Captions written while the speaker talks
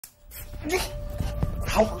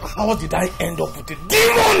How did I end up with a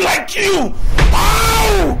demon like you?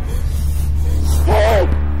 How? Oh.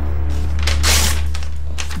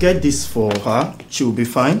 Get this for her. She will be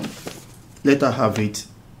fine. Let her have it.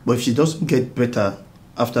 But if she doesn't get better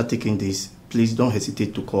after taking this, please don't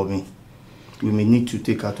hesitate to call me. We may need to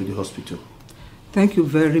take her to the hospital. Thank you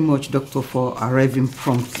very much, Doctor, for arriving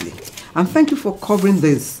promptly. And thank you for covering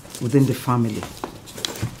this within the family.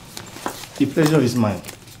 The pleasure is mine.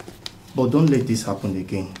 But don't let this happen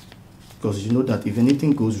again. Because you know that if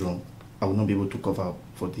anything goes wrong, I will not be able to cover up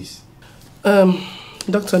for this.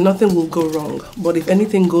 Doctor, nothing will go wrong. But if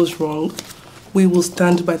anything goes wrong, we will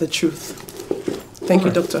stand by the truth. Thank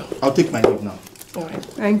you, Doctor. I'll take my leave now. All right.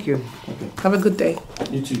 Thank you. Okay. Have a good day.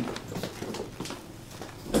 You too.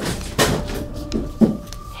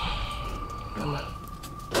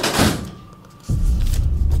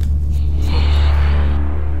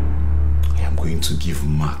 To give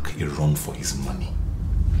Mark a run for his money.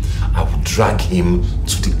 I will drag him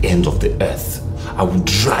to the end of the earth. I will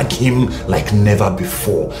drag him like never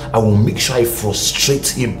before. I will make sure I frustrate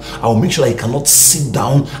him. I will make sure he cannot sit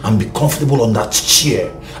down and be comfortable on that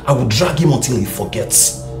chair. I will drag him until he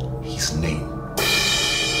forgets his name.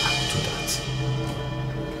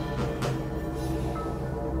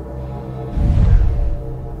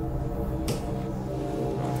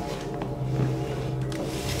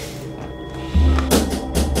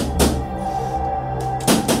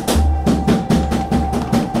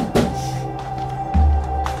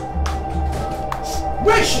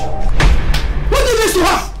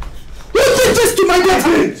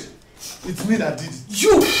 It's me that did it.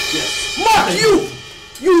 You! Yes. Mark, you!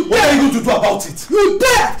 What are you going to do about it? You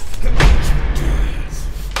dare!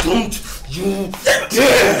 Don't you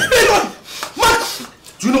dare! Mark!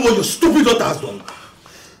 Do you know what your stupid daughter has done?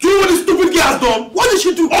 Do you know what this stupid girl has done? What did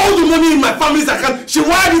she do? All the money in my family's account, she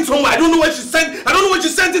wired it somewhere. I don't know where she sent it. I don't know where she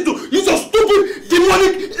sent it to. It's your stupid,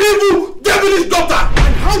 demonic, evil, devilish daughter.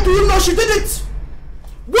 And how do you know she did it?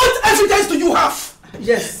 What evidence do you have?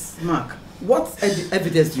 Yes, Mark. What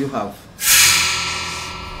evidence do you have?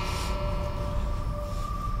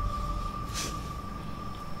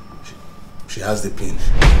 She has the pin.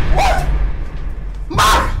 What?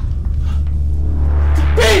 Mark! The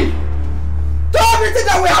pin! Do everything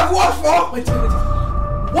that we have worked for! Wait.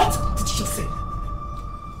 What did you just say?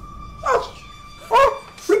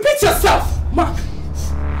 Repeat yourself! Mark!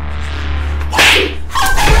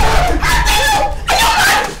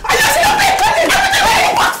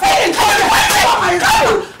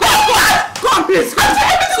 Please,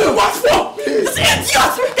 what for? This idiot!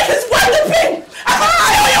 This is why the pin! I'll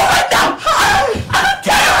kill you right now! I'll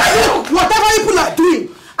kill you! Whatever people are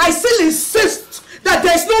doing, I still insist that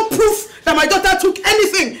there's no proof that my daughter took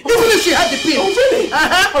anything, even if she had the pin. Oh, really?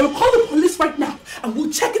 I will call the police right now and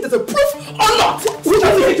we'll check it as a proof or not. Who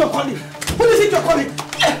does it you're calling? Who is it you're calling?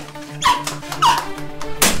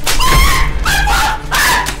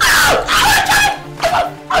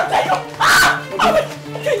 I'll tell you!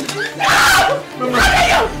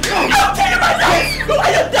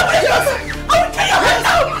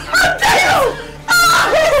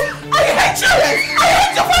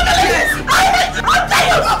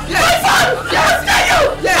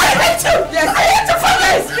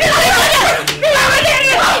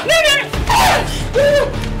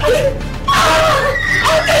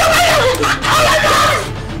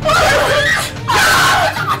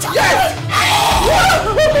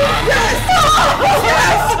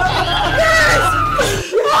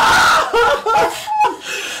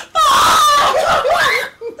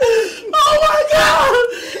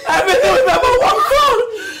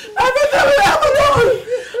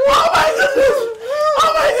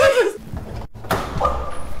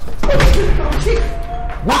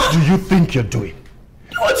 What do you think you're doing?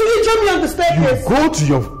 What did you tell me on the staircase? You go to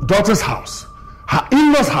your daughter's house, her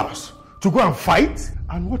in-laws' house, to go and fight?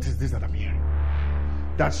 And what is this that I'm hearing?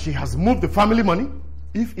 That she has moved the family money?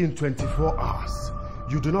 If in 24 hours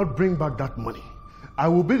you do not bring back that money, I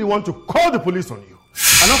will be the one to call the police on you.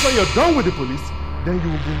 And after you're done with the police, then you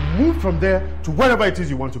will be moved from there to wherever it is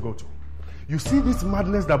you want to go to. You see this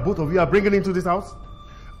madness that both of you are bringing into this house?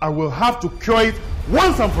 I will have to cure it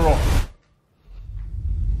once and for all.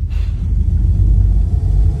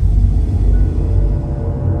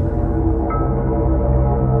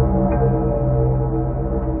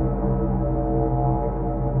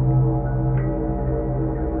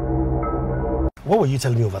 What were you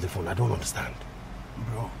telling me over the phone? I don't understand.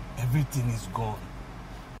 Bro, everything is gone.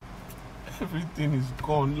 Everything is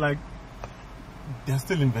gone. Like, they're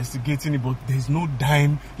still investigating it, but there's no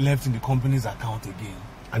dime left in the company's account again.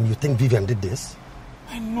 And you think Vivian did this?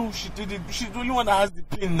 I know she did it. She's the only one that has the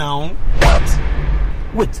pin now. What?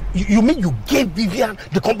 Wait, you mean you gave Vivian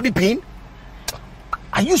the company pin?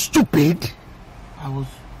 Are you stupid? I was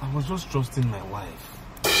just trusting my wife.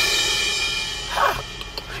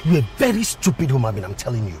 You're a very stupid human being, I'm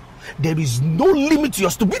telling you. There is no limit to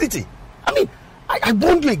your stupidity. I mean, I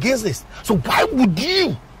warned you against this. So why would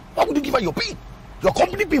you give her your pin? Your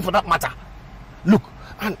company pin for that matter. Look,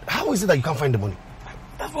 and how is it that you can't find the money?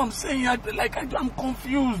 That's what I'm saying. I'm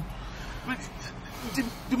confused.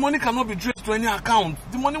 The money cannot be traced to any account.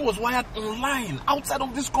 The money was wired online, outside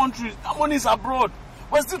of this country. That money is abroad.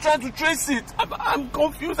 We're still trying to trace it. I'm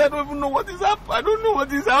confused. I don't even know what is happening. I don't know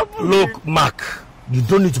what is happening. Look, Mark, you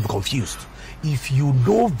don't need to be confused. If you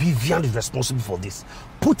know Vivian is responsible for this,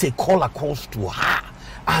 put a call across to her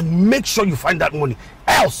and make sure you find that money.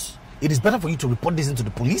 Else, it is better for you to report this into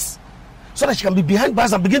the police so that she can be behind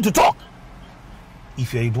bars and begin to talk.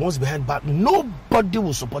 If you're the ones behind bars, nobody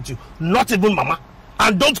will support you. Not even Mama.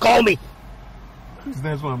 And don't call me. Chris,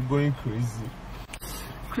 that's why I'm going crazy.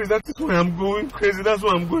 Chris, that's why I'm going crazy. That's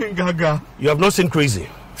why I'm going gaga. You have not seen crazy.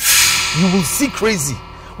 You will see crazy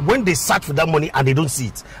when they search for that money and they don't see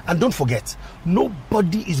it. And don't forget,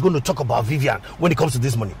 nobody is going to talk about Vivian when it comes to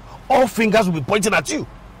this money. All fingers will be pointing at you.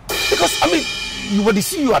 Because, I mean, you were the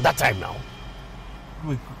CEO at that time now.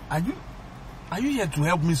 Wait, are you here to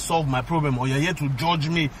help me solve my problem, or you're here to judge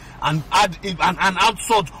me and add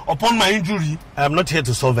salt upon my injury? I am not here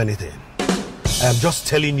to solve anything. I am just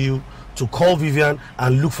telling you to call Vivian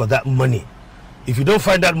and look for that money. If you don't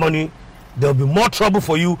find that money, there will be more trouble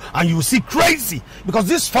for you and you will see crazy, because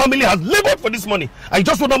this family has labored for this money and you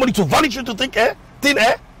just want that money to vanish into thin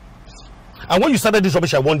air. And when you started this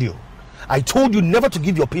rubbish, I warned you. I told you never to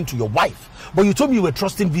give your pin to your wife, but you told me you were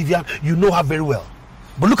trusting Vivian. You know her very well.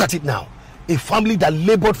 But look at it now. A family that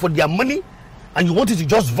labored for their money, and you want it to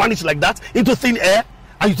just vanish like that into thin air,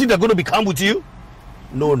 and you think they're going to be calm with you?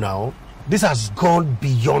 No, now. This has gone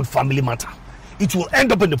beyond family matter. It will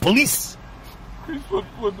end up in the police. Chris,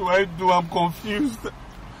 what do I do? I'm confused.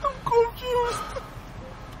 I'm confused.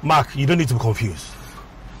 Mark, you don't need to be confused.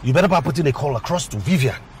 You better by putting a call across to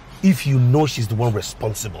Vivian if you know she's the one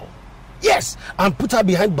responsible. Yes, and put her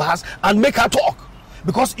behind bars and make her talk.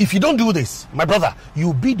 Because if you don't do this, my brother,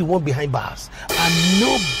 you'll be the one behind bars. And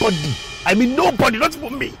nobody, not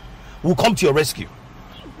even me, will come to your rescue.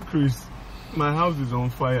 Chris, my house is on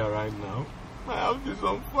fire right now. My house is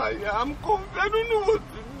on fire. I'm confused. I don't know what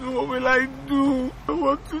to do. What will I do?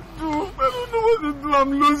 What to do? I don't know what to do.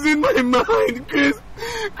 I'm losing my mind, Chris.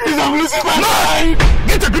 Chris, I'm losing my mind.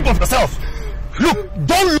 Get a grip of yourself. Look,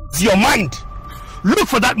 don't lose your mind. Look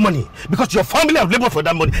for that money, because your family have labored for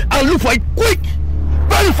that money. And look for it quick.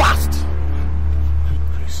 Very fast.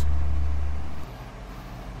 Chris,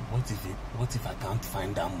 what if I can't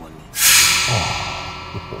find that money?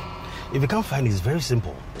 Oh. If you can't find it, it's very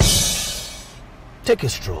simple. Take a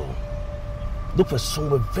stroll. Look for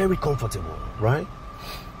somewhere very comfortable, right?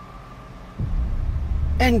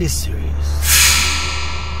 End this series.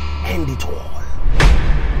 End it all.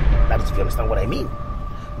 That is if you understand what I mean.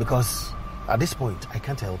 Because at this point, I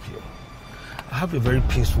can't help you. I have a very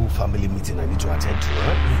peaceful family meeting I need to attend to,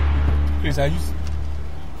 right? Chris,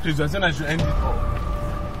 you're saying I should end it all?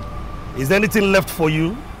 Is there anything left for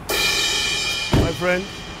you, my friend?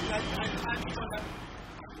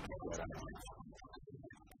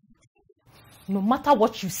 No matter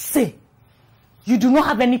what you say, you do not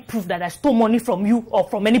have any proof that I stole money from you or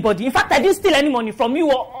from anybody. In fact, I didn't steal any money from you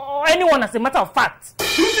or anyone, as a matter of fact. Do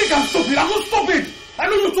you think I'm stupid? I'm not stupid. I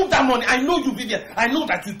know you took that money. I know you, Vivian. I know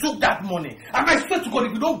that you took that money. And I swear to God,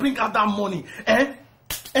 if you don't bring out that money,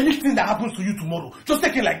 anything that happens to you tomorrow, just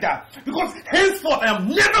take it like that. Because henceforth, I am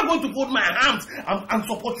never going to fold my hands and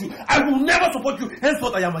support you. I will never support you.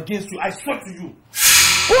 Henceforth, I am against you. I swear to you.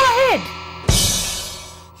 Go ahead.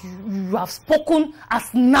 You have spoken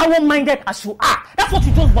as narrow-minded as you are. That's what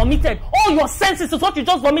you just vomited. All your senses is what you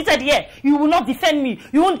just vomited here. You will not defend me.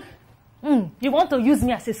 You won't. You want to use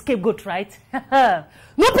me as a scapegoat, right? No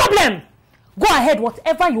problem. Go ahead,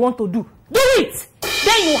 whatever you want to do. Do it.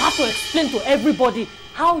 Then you have to explain to everybody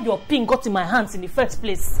how your pin got in my hands in the first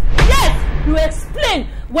place. Yes, you explain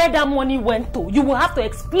where that money went to. You will have to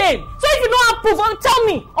explain. So if you don't have proof, tell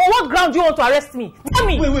me. On what ground do you want to arrest me? Tell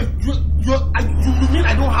me. Wait. You mean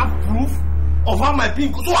I don't have proof of how my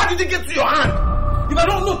pin goes? So how did it get to your hand? If I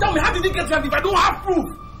don't know, tell me, how did it get to your hand if I don't have proof?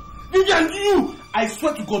 Vivian, you, I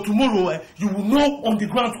swear to God, tomorrow you will know on the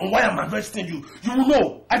ground on why I'm arresting you. You will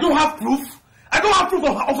know. I don't have proof. I don't have proof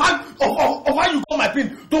of how you got my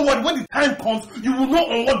pin. Don't worry, when the time comes, you will know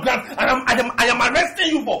on what ground I am arresting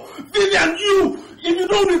you for. Vivian, if you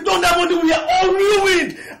don't return that money, we are all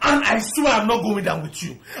ruined. And I swear I'm not going down with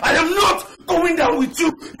you. I am not going down with you.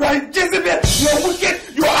 You are a Jezebel, you are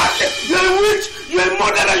wicked, you are heartless, you are a witch, you are a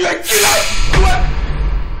murderer, you are a killer.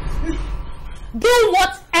 Do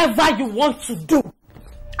whatever you want to do.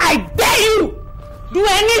 I dare you. Do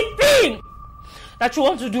anything that you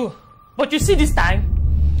want to do. But you see this time,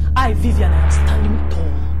 I, Vivian, am standing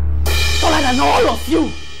tall. Taller than all of you.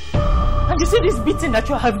 And you see this beating that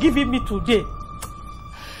you have given me today.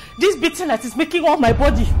 This beating that is making all my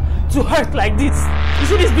body to hurt like this. You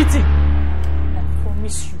see this beating? I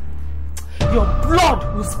promise you, your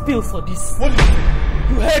blood will spill for this. What did you say?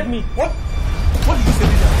 You heard me. What did you say,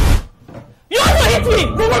 Vivian? You want to hit me?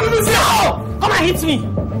 No, what did you say? No! Come and hit me.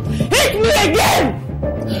 Hit me again.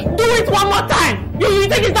 Do it one more time. You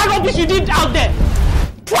take it that rubbish you did out there.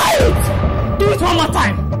 Try it. Do it one more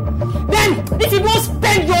time. Then, if you don't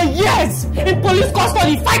spend your years in police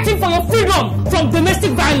custody fighting for your freedom from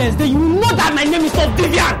domestic violence, then you will know that my name is not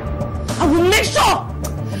Vivian. I will make sure.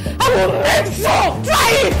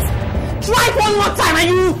 Try it. Try it one more time and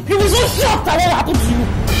you will be so shocked at what will happen to you.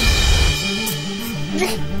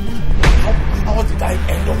 How did I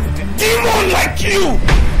end up with a demon like you?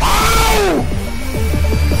 How?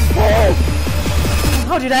 Oh.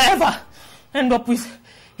 How did I ever end up with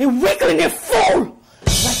a weakling, a fool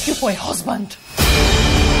like you for a husband?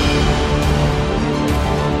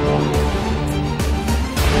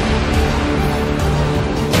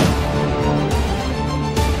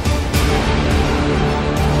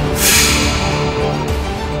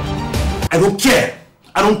 I don't care.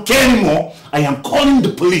 I don't care anymore. I am calling the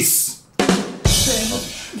police.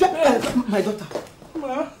 My daughter.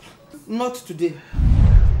 Not today.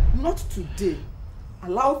 Not today.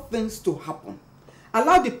 Allow things to happen.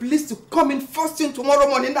 Allow the police to come in first thing tomorrow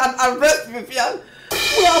morning and arrest Vivian.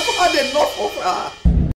 We have had enough of her.